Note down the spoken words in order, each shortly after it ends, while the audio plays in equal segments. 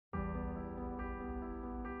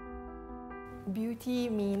Beauty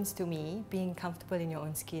means to me being comfortable in your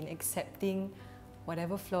own skin, accepting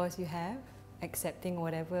whatever flaws you have, accepting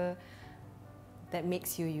whatever that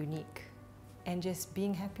makes you unique, and just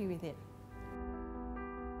being happy with it.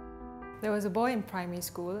 There was a boy in primary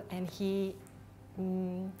school and he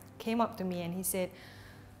came up to me and he said,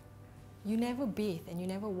 "You never bathe and you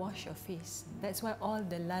never wash your face. That's why all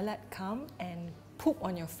the lalat come and poop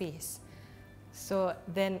on your face." So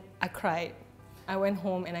then I cried. I went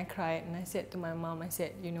home and I cried and I said to my mom, I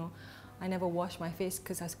said, you know, I never washed my face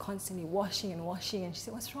because I was constantly washing and washing. And she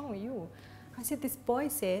said, "What's wrong with you?" I said, "This boy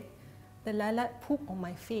said the lalat poop on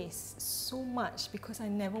my face so much because I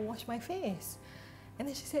never wash my face." And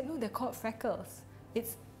then she said, "No, they're called freckles.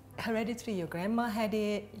 It's hereditary. Your grandma had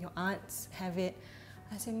it, your aunts have it."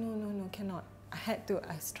 I said, no, cannot. I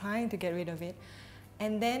was trying to get rid of it.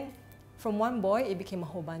 And then from one boy, it became a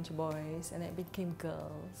whole bunch of boys and it became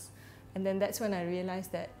girls. And then that's when I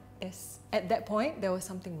realized that at that point, there was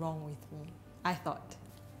something wrong with me, I thought.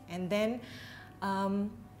 And then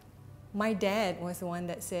my dad was the one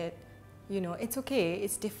that said, you know, it's okay,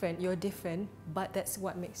 it's different, you're different, but that's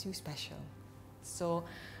what makes you special. So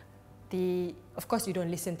of course you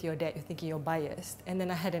don't listen to your dad, you're thinking you're biased. And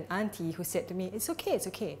then I had an auntie who said to me, it's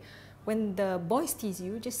okay. When the boys tease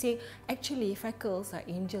you, just say, actually freckles are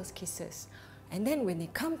angels' kisses. And then when they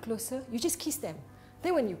come closer, you just kiss them.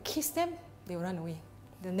 Then when you kiss them, they will run away.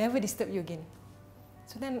 They'll never disturb you again.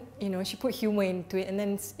 So then, you know, she put humor into it and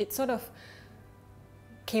then it sort of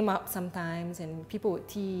came up sometimes and people would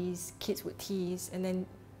tease, kids would tease, and then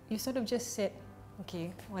you sort of just said,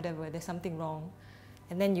 okay, whatever, there's something wrong.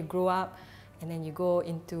 And then you grow up and then you go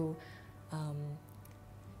into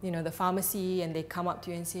you know, the pharmacy and they come up to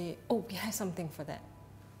you and say, oh, we have something for that.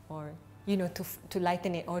 Or, you know, to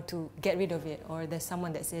lighten it or to get rid of it. Or there's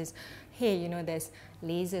someone that says, hey, you know, there's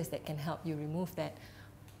lasers that can help you remove that.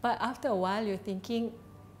 But after a while you're thinking,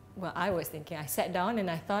 well, I was thinking, I sat down and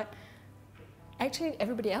I thought, actually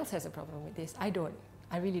everybody else has a problem with this. I don't.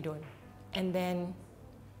 I really don't. And then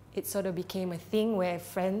it sort of became a thing where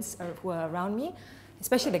friends who are around me,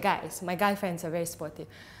 especially the guys, my guy friends are very supportive.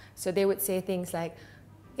 So they would say things like,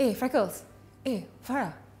 hey, freckles, hey,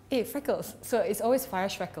 Farah, hey, freckles. So it's always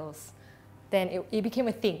Farrash freckles. Then it became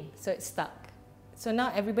a thing, so it stuck. So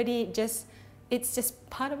now everybody it's just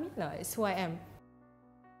part of me now, it's who I am.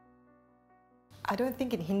 I don't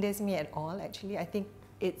think it hinders me at all, actually. I think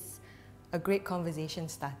it's a great conversation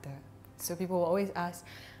starter. So people will always ask,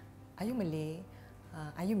 are you Malay?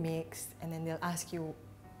 Are you mixed? And then they'll ask you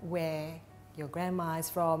where your grandma is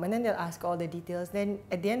from, and then they'll ask all the details. Then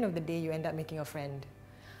at the end of the day, you end up making a friend,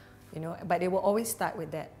 you know. But they will always start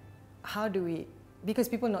with that. How do we? Because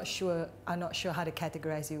people are not sure how to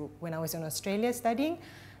categorize you. When I was in Australia studying,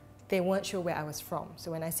 they weren't sure where I was from.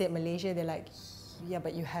 So when I said Malaysia, they're like, yeah,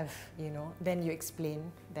 but you have, you know. Then you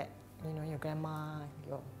explain that, you know, your grandma,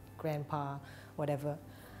 your grandpa, whatever.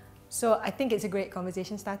 So I think it's a great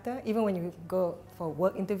conversation starter. Even when you go for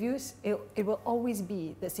work interviews, it will always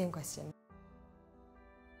be the same question.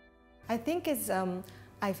 I think as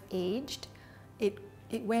I've aged, it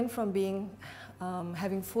went from being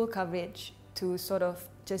having full coverage to sort of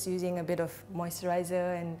just using a bit of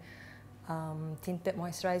moisturizer and tinted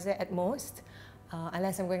moisturizer at most,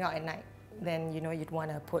 unless I'm going out at night. Then, you know, you'd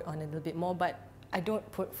want to put on a little bit more, but I don't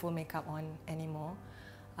put full makeup on anymore.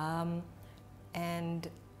 And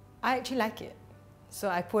I actually like it. So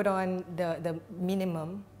I put on the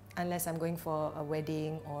minimum, unless I'm going for a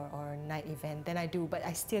wedding or a night event, then I do. But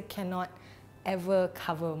I still cannot ever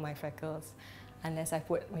cover my freckles unless I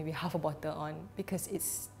put maybe half a bottle on, because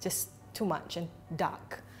it's just too much and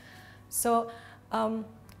dark. So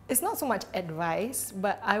it's not so much advice,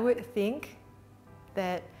 but I would think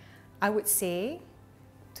that I would say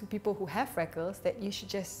to people who have freckles that you should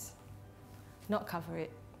just not cover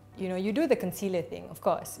it. You know, you do the concealer thing, of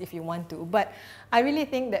course, if you want to, but I really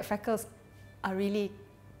think that freckles are really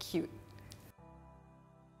cute.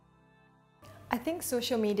 I think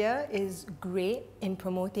social media is great in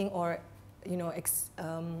promoting or, you know,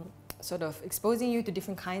 sort of exposing you to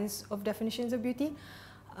different kinds of definitions of beauty.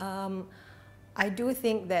 I do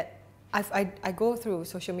think that I go through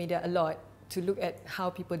social media a lot to look at how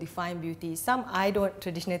people define beauty. Some I don't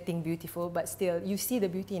traditionally think beautiful, but still you see the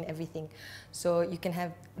beauty in everything. So you can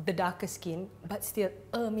have the darker skin, but still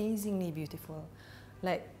amazingly beautiful,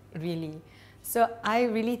 like really. So I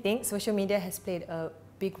really think social media has played a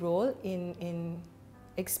big role in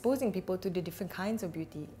exposing people to the different kinds of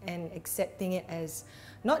beauty and accepting it as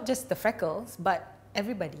not just the freckles, but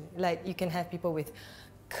everybody. Like you can have people with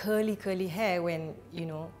curly hair when, you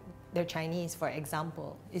know, they're Chinese, for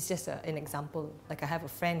example. It's just an example. Like I have a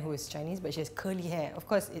friend who is Chinese, but she has curly hair. Of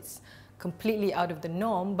course, it's completely out of the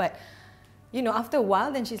norm, but you know, after a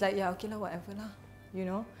while, then she's like, yeah, okay lah, whatever lah, you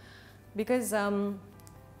know, because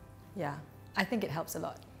yeah, I think it helps a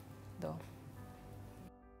lot, though.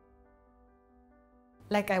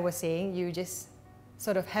 Like I was saying, you just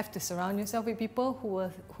sort of have to surround yourself with people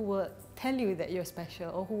who will tell you that you're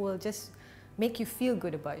special, or who will just make you feel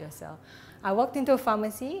good about yourself. I walked into a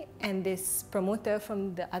pharmacy, and this promoter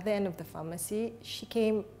from the other end of the pharmacy, she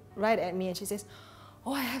came right at me and she says,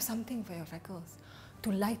 oh, I have something for your freckles,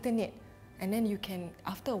 to lighten it, and then you can,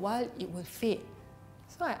 after a while, it will fade.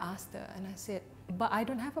 So I asked her and I said, but I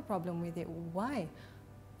don't have a problem with it. Why?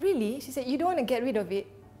 Really? She said, you don't want to get rid of it,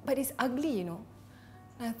 but it's ugly, you know.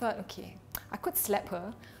 And I thought, okay, I could slap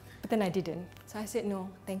her, but then I didn't. So I said, no,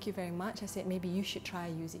 thank you very much. I said, maybe you should try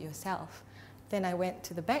use it yourself. Then I went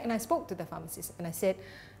to the back and I spoke to the pharmacist and I said,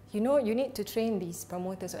 you know, you need to train these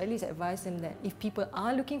promoters, or at least advise them that if people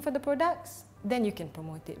are looking for the products, then you can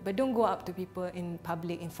promote it. But don't go up to people in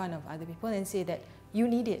public, in front of other people, and say that you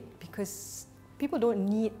need it, because people don't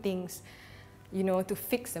need things, you know, to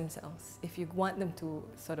fix themselves if you want them to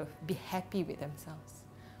sort of be happy with themselves.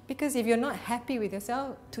 Because if you're not happy with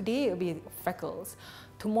yourself, today it'll be freckles,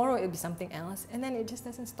 tomorrow it'll be something else, and then it just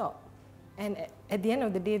doesn't stop. And at the end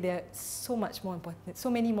of the day, there are so many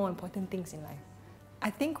more important things in life. I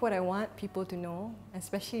think what I want people to know,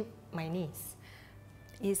 especially my niece,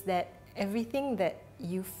 is that everything that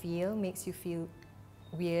you feel makes you feel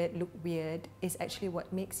weird, look weird, is actually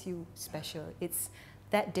what makes you special. It's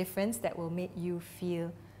that difference that will make you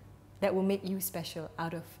feel, that will make you special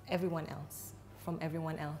out of everyone else, from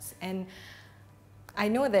everyone else. And I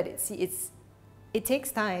know that it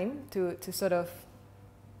takes time to sort of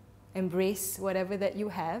embrace whatever that you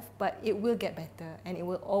have, but it will get better, and it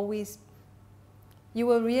will always, you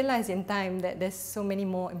will realize in time that there's so many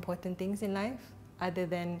more important things in life other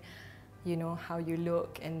than, you know, how you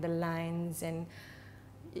look and the lines and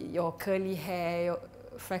your curly hair, your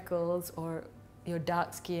freckles, or your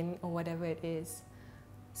dark skin, or whatever it is.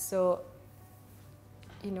 So,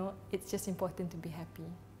 you know, it's just important to be happy,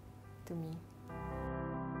 to me.